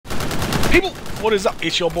People, what is up?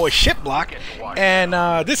 It's your boy Shipblock, and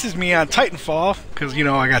this is me on Titanfall, because, you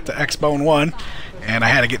know, I got the XBONE1, and I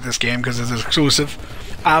had to get this game because it's exclusive.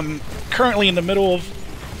 I'm currently in the middle of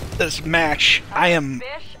this match. I am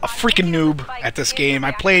a freaking noob at this game.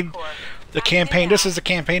 I played the campaign. This is the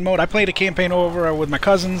campaign mode. I played a campaign over with my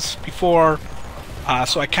cousins before,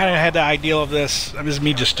 so I kind of had the idea of this. This is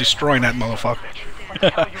me just destroying that motherfucker.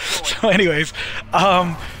 So anyways,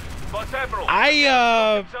 I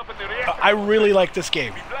really like this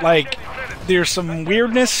game. Like, there's some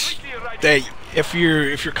weirdness that if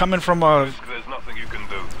you're coming from a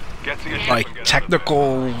like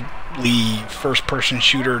technically first-person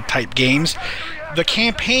shooter type games, the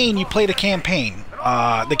campaign, you play the campaign.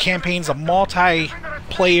 The campaign's a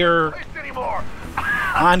multiplayer,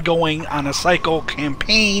 ongoing on a cycle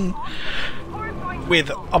campaign with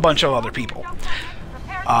a bunch of other people.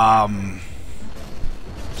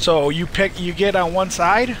 So you get on one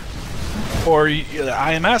side, or the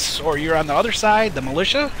IMS, or you're on the other side, the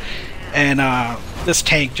militia, and this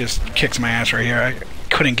tank just kicks my ass right here. I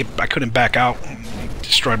couldn't back out.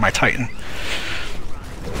 Destroyed my Titan.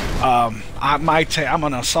 I'm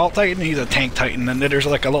an assault Titan. He's a tank Titan, and then there's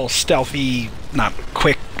like a little stealthy, not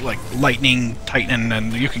quick, like lightning Titan,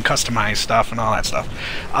 and you can customize stuff and all that stuff.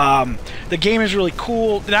 The game is really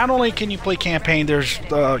cool. Not only can you play campaign, there's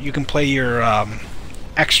you can play your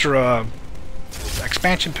extra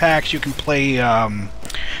expansion packs. You can play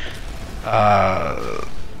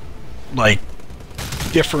like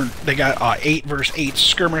different. They got 8 vs 8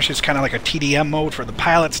 skirmish. It's kind of like a TDM mode for the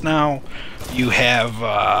pilots now. You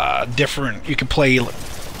have different. You can play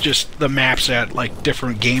just the maps at like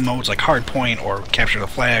different game modes, like hardpoint or capture the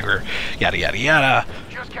flag or yada yada yada.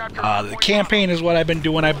 The campaign is what I've been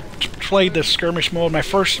doing. I played the skirmish mode. My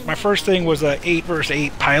first thing was a 8 vs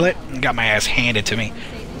 8 pilot and got my ass handed to me.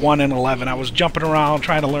 1 in 11. I was jumping around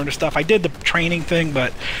trying to learn the stuff. I did the training thing,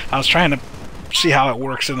 but I was trying to see how it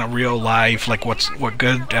works in a real life, like what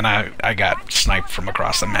good, and I got sniped from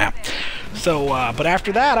across the map. So, but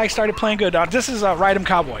after that, I started playing good. This is a Ride 'em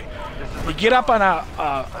Cowboy. You get up on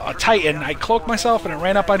a Titan, I cloak myself and I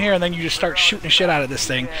ran up on here, and then you just start shooting the shit out of this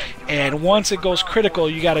thing. And once it goes critical,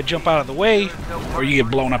 you got to jump out of the way, or you get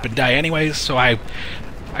blown up and die anyways. So I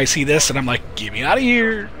see this and I'm like, get me out of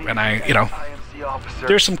here, and you know,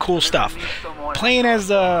 there's some cool stuff. Playing as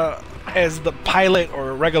the pilot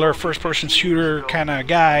or regular first-person shooter kind of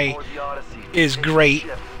guy is great.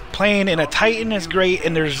 Playing in a Titan is great,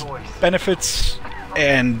 and there's benefits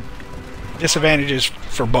and disadvantages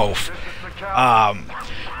for both.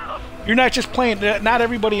 You're not just playing. Not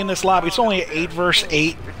everybody in this lobby. It's only 8 vs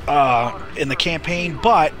 8 in the campaign,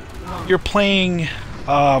 but you're playing.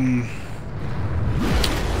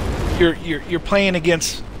 You're playing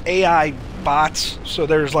against AI bots. So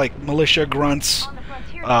there's like militia grunts.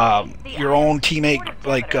 Your own teammate,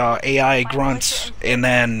 like AI grunts, and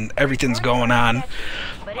then everything's going on.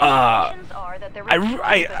 I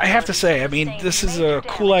have to say, I mean, this is a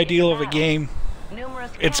cool idea of a game.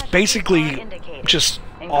 It's basically just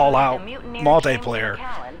all-out multiplayer.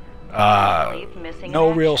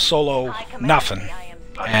 No real solo, nothing.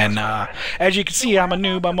 And as you can see, I'm a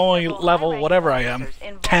noob. I'm only level whatever I am,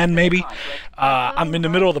 10 maybe. I'm in the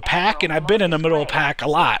middle of the pack, and I've been in the middle of the pack a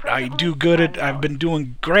lot. I do good. I've been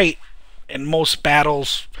doing great in most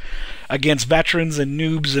battles against veterans and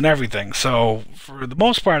noobs and everything. So for the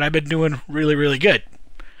most part, I've been doing really, really good.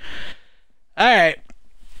 All right.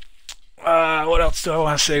 What else do I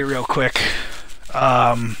want to say real quick?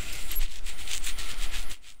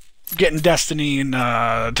 Getting Destiny in,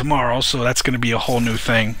 tomorrow, so that's going to be a whole new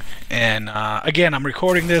thing. And again, I'm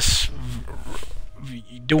recording this,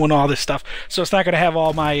 doing all this stuff, so it's not going to have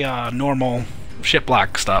all my normal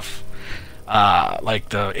Shipblock stuff, like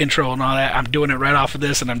the intro and all that. I'm doing it right off of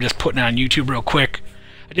this, and I'm just putting it on YouTube real quick.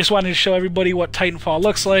 I just wanted to show everybody what Titanfall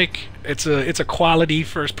looks like. It's a quality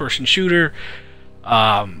first-person shooter,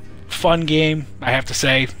 fun game, I have to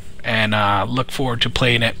say, and look forward to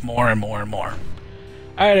playing it more and more and more.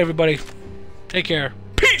 Alright, everybody. Take care.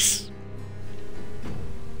 Peace!